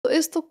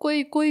यस्तो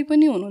कोही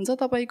पनि हुनुहुन्छ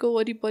तपाईँको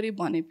वरिपरि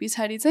भने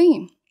पछाडि चाहिँ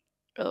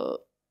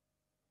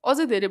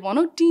अझै धेरै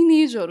भनौँ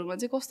टिनेजहरूमा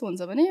चाहिँ कस्तो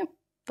हुन्छ भने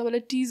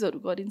तपाईँलाई टिजहरू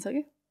गरिन्छ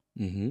कि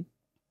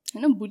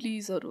होइन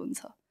बुलिजहरू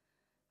हुन्छ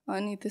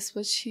अनि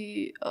त्यसपछि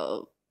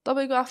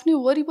तपाईँको आफ्नै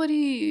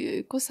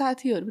वरिपरिको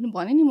साथीहरू पनि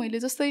भने नि मैले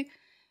जस्तै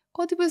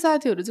कतिपय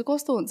साथीहरू चाहिँ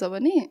कस्तो हुन्छ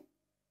भने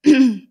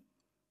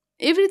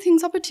एभ्रिथिङ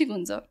सबै ठिक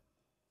हुन्छ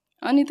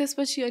अनि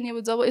त्यसपछि अनि अब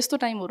जब यस्तो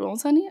टाइमहरू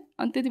आउँछ नि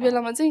अनि त्यति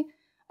बेलामा चाहिँ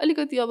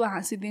अलिकति अब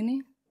हाँसिदिने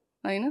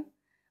होइन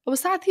अब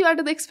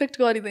साथीबाट त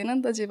एक्सपेक्ट गरिँदैन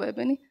नि त जे भए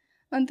पनि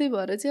अनि त्यही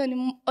भएर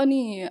चाहिँ अनि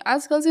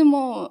आजकल चाहिँ म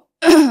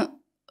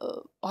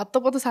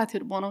हत्तपत्त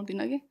साथीहरू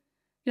बनाउँदिनँ कि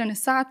किनभने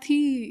साथी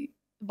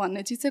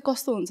भन्ने चिज चाहिँ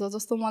कस्तो हुन्छ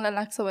जस्तो मलाई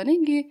लाग्छ भने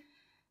कि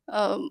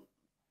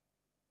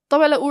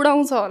तपाईँलाई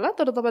उडाउँछ होला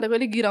तर तपाईँलाई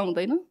कहिले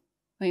गिराउँदैन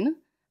होइन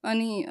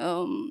अनि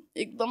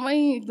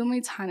एकदमै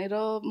छानेर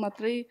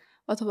मात्रै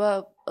अथवा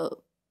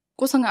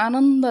कोसँग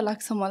आनन्द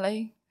लाग्छ मलाई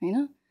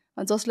होइन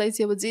जसलाई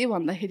चाहिँ अब जे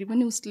भन्दाखेरि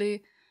पनि उसले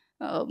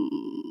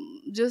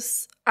जस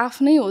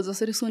आफ्नै हो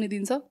जसरी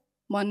सुनिदिन्छ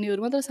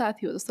भन्नेहरू मात्र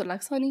साथी हो जस्तो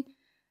लाग्छ अनि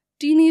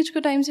टिनेजको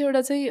टाइम चाहिँ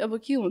एउटा चाहिँ अब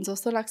के हुन्छ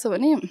जस्तो लाग्छ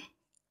भने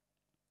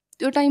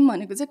त्यो टाइम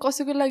भनेको चाहिँ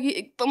कसैको लागि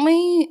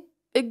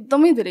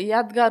एकदमै धेरै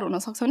यादगार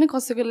हुनसक्छ भने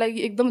कसैको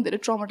लागि एकदमै धेरै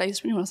ट्रमाटाइज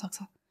पनि हुनसक्छ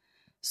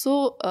सो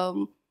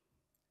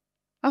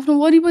आफ्नो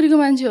वरिपरिको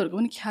मान्छेहरूको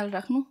पनि ख्याल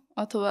राख्नु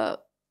अथवा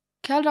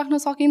ख्याल राख्न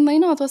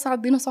सकिँदैन अथवा साथ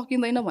दिन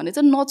सकिँदैन भने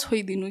चाहिँ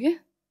नछोइदिनु के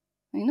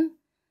होइन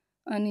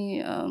अनि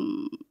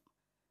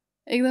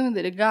एकदमै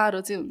धेरै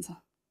गाह्रो चाहिँ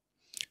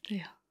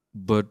हुन्छ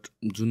बट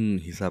जुन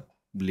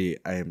हिसाबले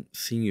I am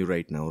sync you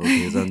right now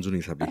र जुन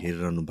हिसाबले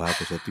हेरिरहनु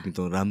भएको छ तिमी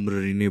त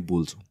राम्ररी नै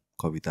बोल्छौ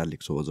कविता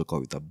लेख्छौ अझ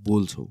कविता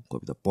बोल्छौ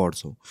कविता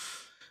पढ्छौ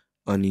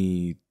अनि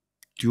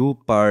त्यो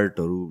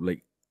पार्टहरू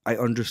लाइक आई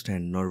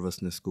अन्डरस्ट्यान्ड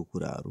नर्भसनेसको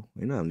कुराहरू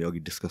होइन हामीले अघि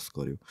डिस्कस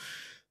गऱ्यौँ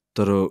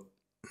तर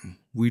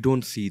वी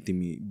डोन्ट सी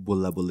तिमी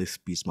बोल्दा बोल्दै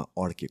स्पिचमा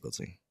अड्केको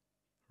चाहिँ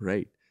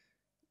राइट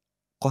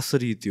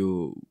कसरी त्यो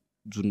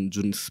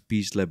जुन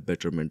स्पिचलाई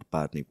बेटरमेन्ट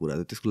पार्ने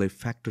कुरा त्यसको लागि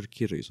फ्याक्टर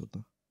के रहेछ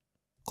त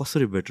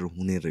कसरी बेटर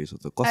हुने रहेछ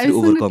त कसरी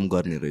ओभरकम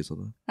गर्ने रहेछ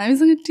त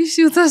हामीसँग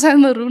टिस्यु छ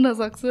सानो रुन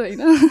सक्छु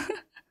होइन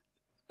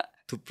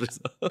थुप्रै छ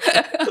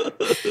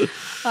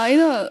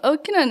होइन अब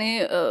किनभने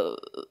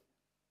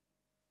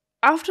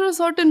आफ्टर अ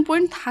सर्टेन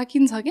पोइन्ट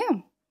थाकिन्छ क्या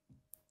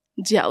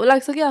झ्याउ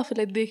लाग्छ क्या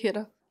आफूलाई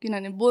देखेर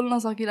किनभने बोल्न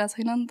सकिरहेको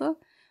छैन नि त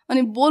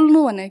अनि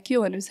बोल्नु भने के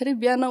हो भने पछाडि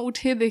बिहान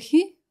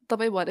उठेदेखि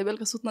तपाईँ भरे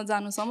बेलुका सुत्न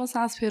जानुसम्म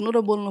सास फेर्नु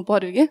र बोल्नु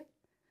पर्यो क्या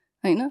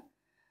होइन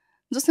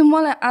जस्तै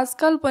मलाई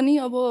आजकल पनि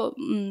अब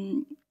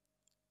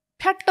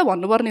फ्याट्ट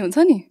भन्नुपर्ने हुन्छ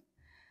नि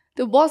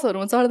त्यो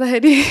बसहरूमा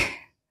चढ्दाखेरि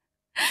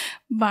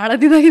भाडा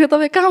दिँदाखेरि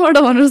तपाईँ कहाँबाट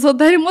भनेर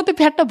सोद्धाखेरि म त्यो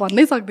फ्याट्ट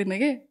भन्नै सक्दिनँ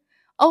कि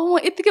अब म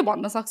यत्तिकै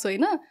भन्न सक्छु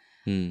होइन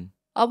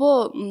अब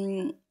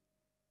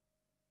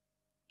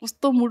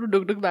कस्तो मुटु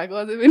ढुकढुक भएको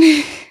अझै पनि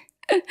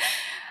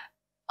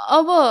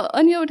अब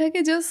अनि एउटा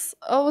के जस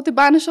अब त्यो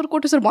बानेश्वर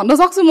कोटेश्वर भन्न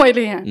सक्छु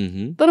मैले यहाँ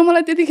तर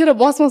मलाई त्यतिखेर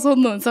बसमा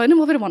सोध्नुहुन्छ भने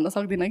म फेरि भन्न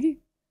सक्दिनँ कि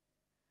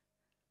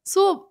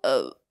सो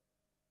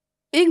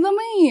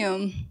एकदमै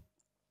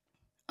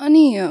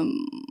अनि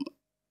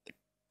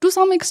टु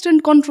सम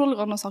एक्सटेन्ट कन्ट्रोल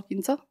गर्न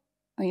सकिन्छ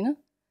होइन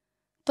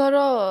तर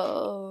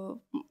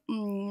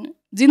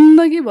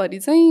जिन्दगीभरि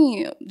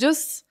चाहिँ जस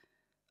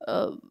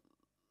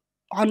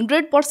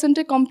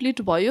 100%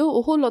 कम्प्लिट भयो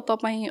ओहो ल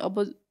तपाईँ अब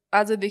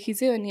आजदेखि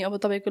चाहिँ अनि अब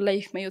तपाईँको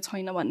लाइफमा यो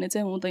छैन भन्ने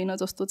चाहिँ हुँदैन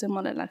जस्तो चाहिँ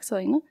मलाई लाग्छ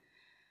होइन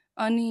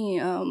अनि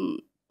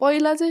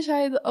पहिला चाहिँ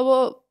सायद अब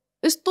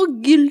यस्तो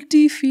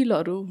गिल्टी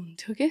फिलहरू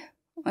हुन्थ्यो के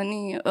अनि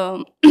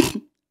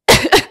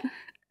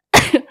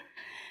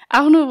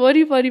आफ्नो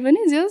वरिपरि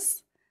पनि जस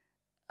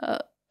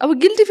अब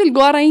गिल्टी फिल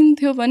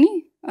गराइन्थ्यो पनि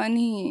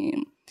अनि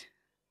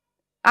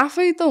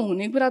आफै त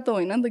हुने कुरा त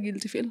होइन नि त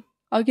गिल्टी फिल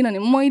अब किनभने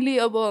मैले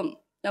अब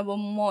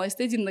म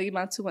यस्तै जिन्दगी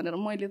बाँच्छु भनेर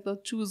मैले त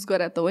चुज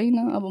गरे त होइन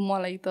अब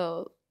मलाई त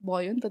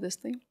भयो नि त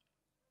त्यस्तै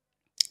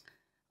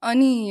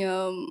अनि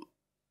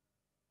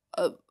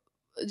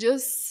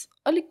जस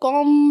अलिक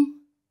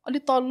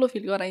तल्लो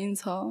फिल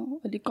गराइन्छ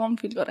अलिक कम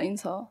फिल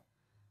गराइन्छ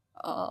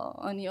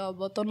अनि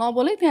अब त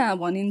नबोलै त्यहाँ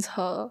भनिन्छ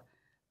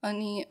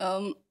अनि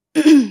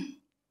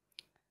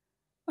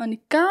अनि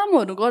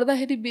कामहरू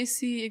गर्दाखेरि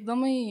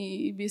एकदमै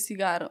बेसी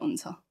गाह्रो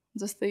हुन्छ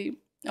जस्तै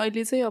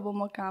अहिले चाहिँ अब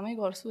म कामै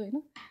गर्छु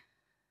होइन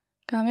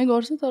कामै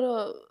गर्छु तर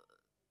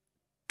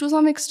टु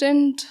सम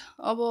एक्सटेन्ट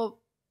अब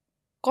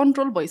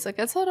कन्ट्रोल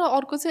भइसकेको छ र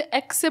अर्को चाहिँ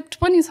एक्सेप्ट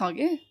पनि छ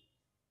कि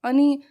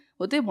अनि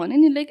हो त्यही भने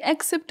नि लाइक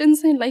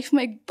एक्सेप्टेन्स चाहिँ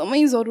लाइफमा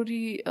एकदमै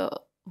जरुरी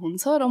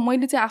हुन्छ र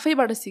मैले चाहिँ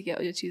आफैबाट सिकेँ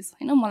यो चिज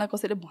होइन मलाई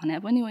कसैले भने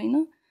पनि होइन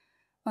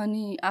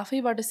अनि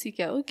आफैबाट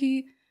सिकेँ हो कि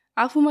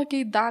आफूमा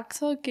केही दाग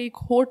छ केही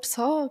खोट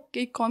छ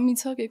केही कमी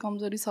छ केही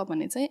कमजोरी छ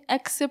भने चाहिँ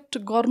एक्सेप्ट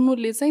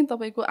गर्नुले चाहिँ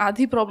तपाईँको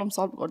आधी प्रब्लम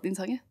सल्भ गरिदिन्छ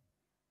क्या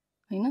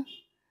होइन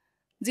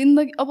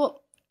जिन्दगी अब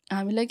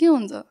हामीलाई के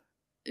हुन्छ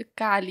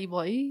काली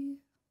भई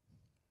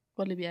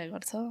कसले बिहा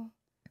गर्छ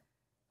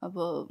अब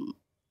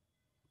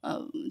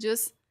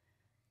जस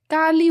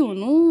काली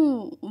हुनु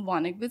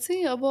भनेको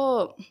चाहिँ अब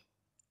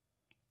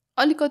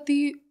अलिकति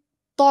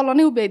तल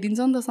नै उभ्याइदिन्छ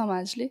नि त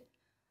समाजले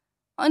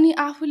अनि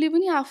आफूले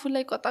पनि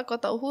आफूलाई कता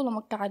कता हो ल म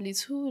काली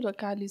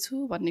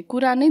छु भन्ने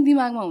कुरा नै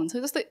दिमागमा हुन्छ।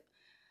 जस्तै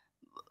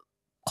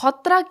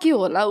खतरा के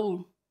होला ऊ,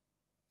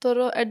 तर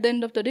at the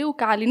and of the day ऊ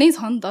काली नै छ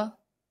नि त।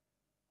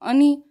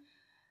 अनि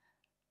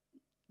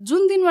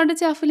जुन दिनबाट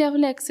चाहिँ आफूले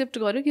आफूलाई एक्सेप्ट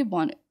गर्यो कि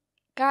भन्यो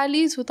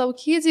काली छु त अब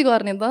के चाहिँ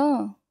गर्ने त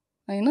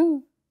होइन,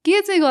 के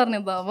चाहिँ गर्ने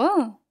त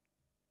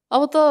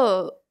अब त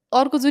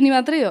अर्को जुनी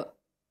मात्रै हो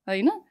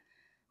होइन,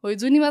 हो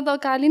जुनीमा त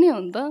काली नै हो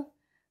नि त।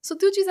 सो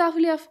त्यो चिज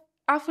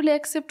आफूले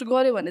एक्सेप्ट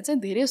गर्यो भने चाहिँ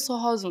धेरै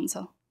सहज हुन्छ।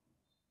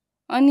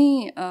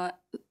 अनि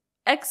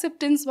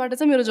एक्सेप्टेन्सबाट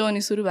चाहिँ मेरो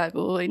जर्नी सुरु भएको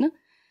हो होइन।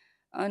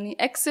 अनि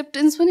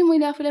एक्सेप्टेन्स पनि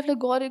मैले आफूले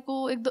गरेको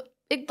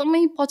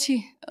एकदमै पछि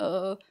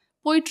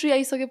पोइट्री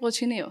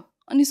आइसकेपछि नै हो।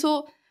 अनि सो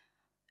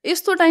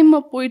यस्तो टाइममा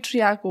पोइट्री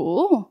आएको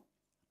हो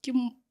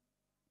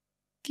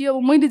कि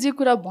अब मैले जे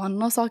कुरा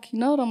भन्न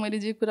सकिनँ र मैले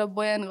जे कुरा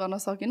बयान गर्न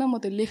सकिनँ म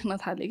त्यो लेख्न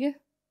थालेँ क्या।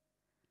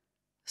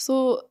 So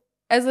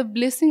as a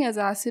blessing, as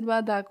a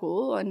आशीर्वाद आएको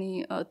हो। अनि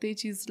त्यही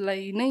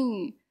चिजलाई नै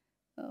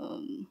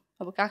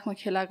अब काखमा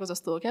खेलाएको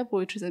जस्तो हो क्या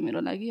पोइट्री चाहिँ मेरो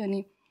लागि।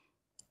 अनि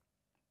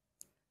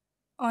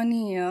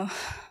अनि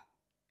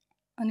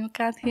अनि म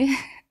कहाँ थिएँ?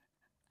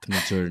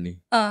 जर्नी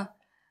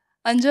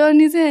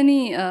जर्नी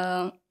चाहिँ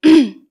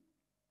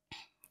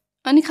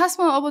अनि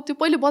खासमा अब त्यो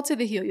पहिले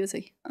बच्चैदेखि हो यो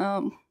चाहिँ।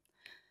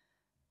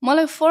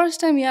 मलाई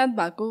फर्स्ट टाइम याद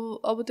भएको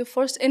अब त्यो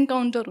फर्स्ट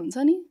एन्काउन्टर हुन्छ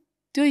नि,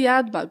 त्यो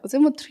याद भएको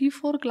चाहिँ म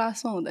 3-4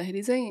 क्लासमा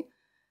हुँदाखेरि चाहिँ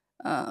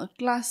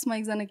क्लासमा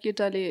एकजना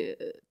केटाले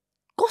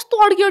कस्तो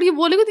अड्की अड्की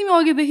बोलेको तिमी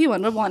अघिदेखि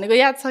भनेर भनेको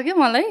याद छ क्या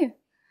मलाई।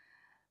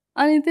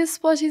 अनि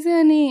त्यसपछि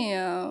चाहिँ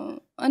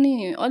अनि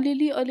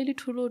अलिअलि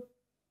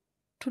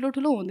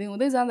ठुलो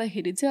हुँदै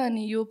जाँदाखेरि चाहिँ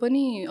अनि यो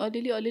पनि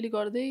अलिअलि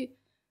गर्दै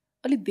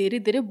अलिक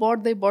धेरै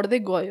बढ्दै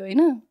गयो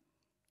होइन।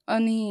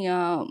 अनि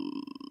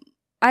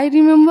आई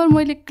रिमेम्बर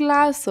मैले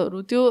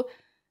क्लासहरू त्यो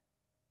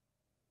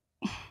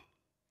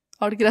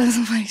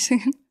अड्किरहेको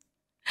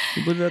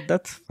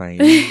द्याट्स फाइन।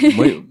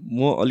 म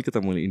अलिकता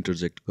मैले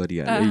इन्टरजेक्ट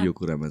गरिहालेँ यो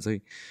कुरामा चाहिँ।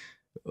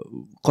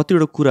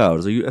 कतिवटा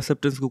कुराहरू चाहिँ यो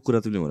एक्सेप्टेन्सको कुरा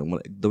तिमीले भनेको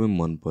मलाई एकदमै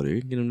मन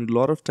पर्यो। किनभने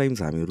लट अफ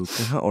टाइम्स हामीहरू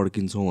कहाँ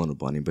अड्किन्छौँ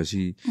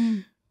भनेपछि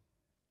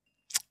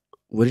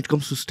वेन इट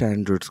कम्स टु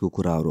स्ट्यान्डर्ड्सको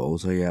कुराहरू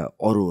आउँछ या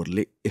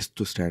अरूहरूले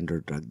यस्तो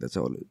स्ट्यान्डर्ड राख्दा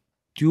चाहिँ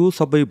त्यो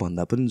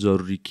सबैभन्दा पनि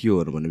जरुरी के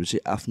हो भनेपछि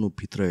आफ्नो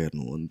भित्र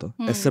हेर्नु हो नि त,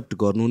 एक्सेप्ट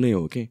गर्नु नै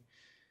हो कि।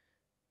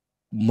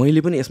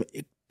 मैले पनि यसमा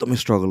एकदमै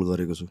स्ट्रगल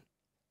गरेको छु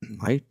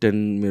है।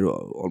 मेरो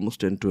अलमोस्ट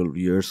 10-12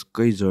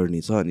 इयर्सकै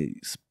जर्नी छ। अनि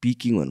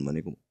स्पिकिङ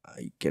भनेको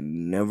आई क्यान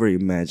नेभर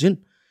इमेजिन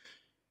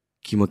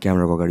कि म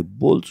क्यामेराको अगाडि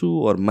बोल्छु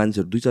अरू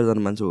मान्छेहरू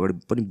 2-4जना मान्छेको अगाडि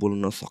पनि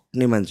बोल्न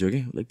नसक्ने मान्छे हो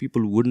कि। लाइक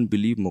पिपल वुडन्ट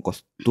बिलिभ म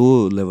कस्तो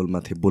लेभलमा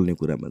थिएँ बोल्ने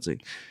कुरामा चाहिँ।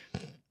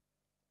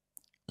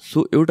 सो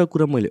एउटा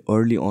कुरा मैले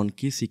अर्ली अन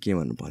के सिकेँ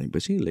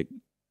भनेपछि लाइक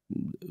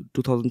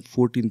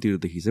 2014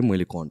 चाहिँ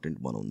मैले कन्टेन्ट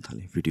बनाउन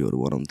थालेँ, भिडियोहरू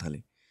बनाउन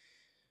थालेँ।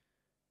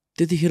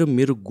 त्यतिखेर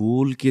मेरो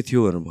गोल के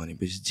थियो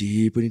भनेपछि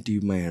जे पनि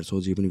टिभीमा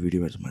हेर्छौँ, जे पनि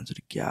भिडियो हेर्छौँ,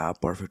 मान्छेहरू क्या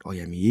पर्फेक्ट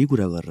हामी यही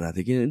कुरा गरेर आएको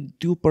थिएँ कि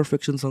त्यो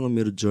पर्फेक्सनसँग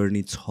मेरो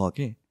जर्नी छ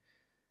क्या।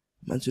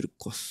 मान्छेहरू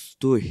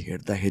कस्तो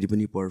हेर्दाखेरि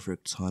पनि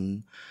पर्फेक्ट छन्,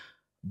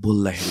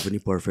 बोल्दाखेरि पनि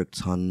पर्फेक्ट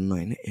छन्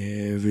होइन,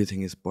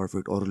 एभ्रिथिङ इज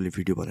पर्फेक्ट। अरूले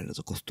भिडियो बनाएर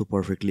चाहिँ कस्तो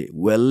पर्फेक्टली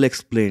वेल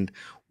एक्सप्लेन्ड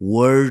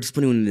वर्ड्स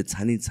पनि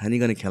उनीहरूले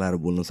छानिकन खेलाएर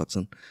बोल्न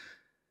सक्छन्।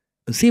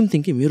 सेम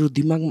थिङ कि मेरो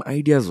दिमागमा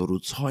आइडियाजहरू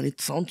छ अनि इट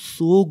साउन्ड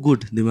सो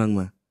गुड,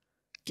 दिमागमा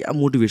क्या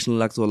मोटिभेसनल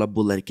लाग्छ होला,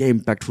 बोल्दाखेरि क्या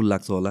इम्प्याक्टफुल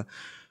लाग्छ होला,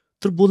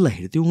 तर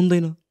बोल्दाखेरि त्यो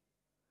हुँदैन।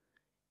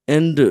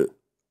 एन्ड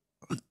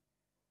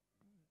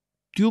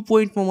त्यो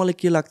पोइन्टमा मलाई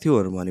के लाग्थ्यो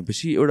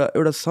भनेपछि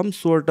एउटा सम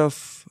सोर्ट अफ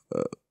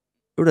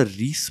एउटा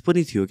रिस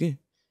पनि थियो कि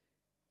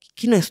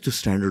किन यस्तो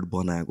स्ट्यान्डर्ड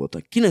बनाएको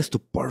त, किन यस्तो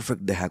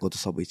पर्फेक्ट देखाएको त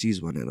सबै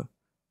चिज भनेर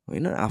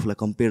होइन। आफूलाई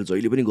कम्पेयर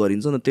जहिले पनि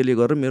गरिन्छ न, त्यसले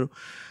गर्दा मेरो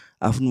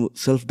आफ्नो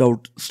सेल्फ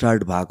डाउट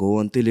स्टार्ट भएको हो।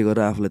 अनि त्यसले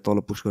गर्दा आफूलाई तल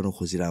पुस गर्न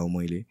खोजिरहेको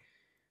मैले।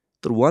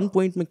 तर वान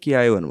पोइन्टमा के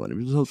आयो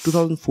भनेपछि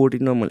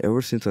 2014मा मैले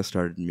ever since I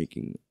started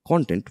making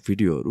content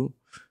भिडियोहरू,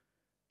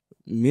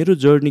 मेरो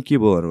जर्नी के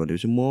भयो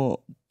भनेपछि म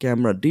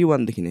क्यामेरा डे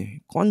 1देखि नै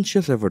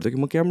कन्सियस एफर्ट थियो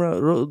कि म क्यामेरा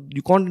र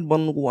यो कन्टेन्ट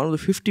बनाउनुको वान अफ द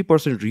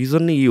 50%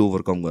 रिजन नै यही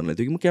ओभरकम गर्न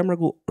थियो कि म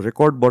क्यामेराको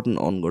रेकर्ड बटन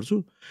अन गर्छु,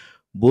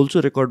 बोल्छु,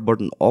 रेकर्ड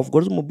बटन अफ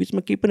गर्छु, म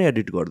बिचमा केही पनि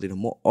एडिट गर्दिनँ,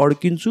 म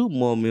अड्किन्छु,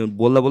 म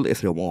बोल्दा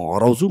यसरी म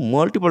हराउँछु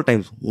मल्टिपल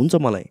टाइम्स हुन्छ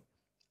मलाई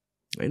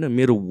होइन।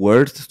 मेरो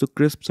वर्ड्स त्यस्तो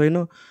क्रिस्प छैन,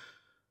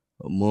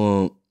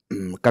 म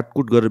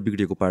काटकुट गरेर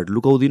बिग्रेको पार्ट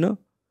लुकाउँदिनँ।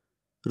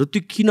 र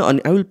त्यो किन, अनि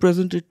I will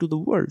present it to the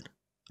world.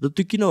 र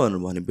त्यो किन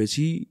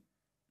भनेपछि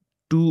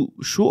टु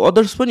सो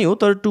अदर्स पनि हो,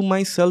 तर टु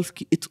माइ सेल्फ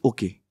कि इट्स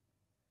ओके।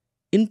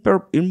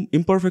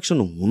 इम्पर्फेक्सन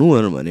हुनु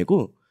भनेको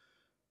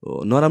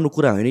नराम्रो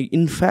कुरा होइन।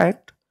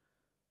 In fact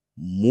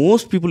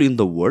most people in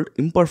the world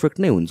imperfect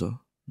नै हुन्छ।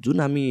 जुन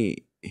हामी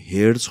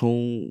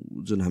हेर्छौँ,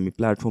 जुन हामी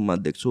प्लेटफर्ममा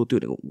देख्छौँ, त्यो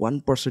भनेको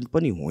 1%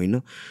 पनि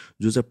होइन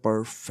जो चाहिँ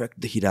पर्फेक्ट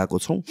देखिरहेको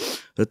छौँ।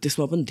 र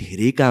त्यसमा पनि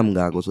धेरै काम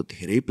गएको छ,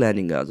 धेरै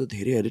प्लानिङ गएको छ,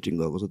 धेरै एडिटिङ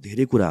गएको छ,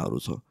 धेरै कुराहरू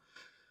छ।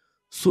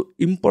 सो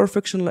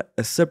इम्पर्फेक्सनलाई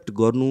एक्सेप्ट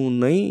गर्नु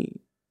नै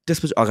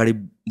त्यसपछि अगाडि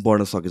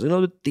बढ्न सकेछ।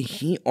 किनभने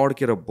त्यहीँ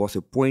अड्केर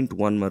बस्यो, पोइन्ट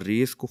 1मा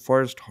रेसको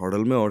फर्स्ट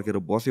हडलमै अड्केर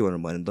बस्यो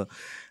भने त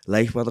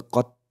लाइफमा त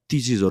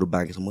यति चिजहरू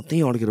बाँकी छ म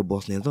त्यहीँ अड्केर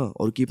बस्ने त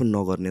अरू केही पनि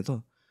नगर्ने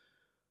त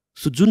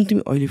सो जुन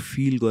तिमी अहिले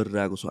फिल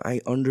गरिरहेको छौ I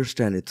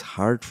understand it's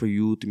hard for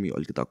you तिमी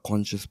अलिकति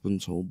कन्सियस पनि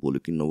छौ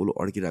बोल्यो कि नबोल्यो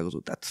अड्किरहेको छौ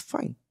द्याट्स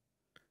फाइन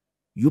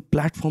यो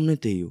प्लेटफर्म नै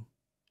त्यही हो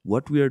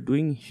what we are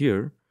doing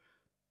here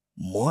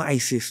म आई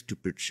से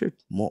स्टुपिड शिट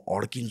म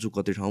अड्किन्छु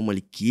कति ठाउँ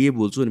मैले के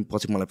बोल्छु अनि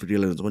पछि मलाई फेरि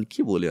रियलाइज हुन्छ मैले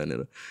के बोल्यो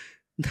भनेर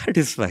द्याट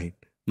इज फाइन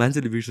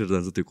मान्छेले बिर्सेर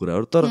जान्छ त्यो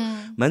कुराहरू तर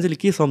मान्छेले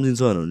के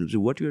सम्झिन्छ भनेपछि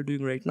what you're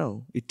doing right now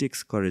it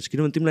takes courage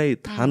किनभने तिमीलाई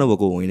थाहा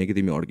नभएको होइन कि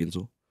तिमी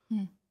अड्किन्छौ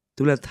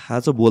तिमीलाई थाहा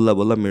छ बोल्दा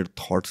बोल्दा मेरो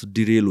थट्स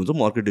डिरेल हुन्छ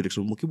म अर्कै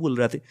डिरेक्सन म के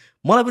बोलिरहेको थिएँ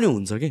मलाई पनि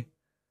हुन्छ कि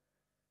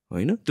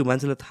होइन त्यो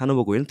मान्छेलाई थाहा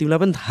नभएको होइन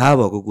तिमीलाई पनि थाहा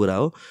भएको कुरा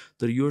हो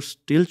तर you're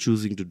still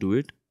choosing to do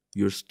it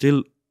you're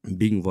still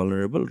being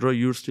vulnerable र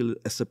you're still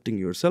accepting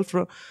your self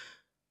र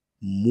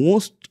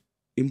मोस्ट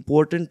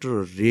इम्पोर्टेन्ट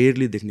र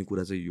रेयरली देख्ने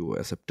कुरा चाहिँ यो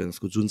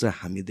एक्सेप्टेन्सको जुन चाहिँ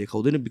हामी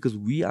देखाउँदैन because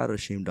we are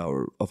ashamed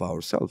of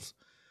our self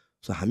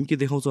so हामी के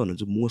देखाउँछ भने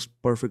चाहिँ most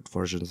perfect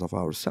versions of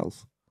our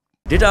self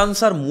data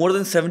अनुसार more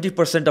than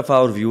 70% of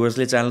our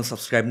भ्युवर्सले channel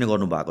subscribe नै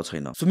गर्नु भएको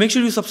छैन so make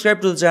sure you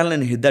subscribe to the channel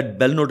and hit that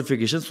bell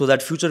notification so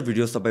that future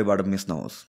videos तपाईँबाट मिस नहोस्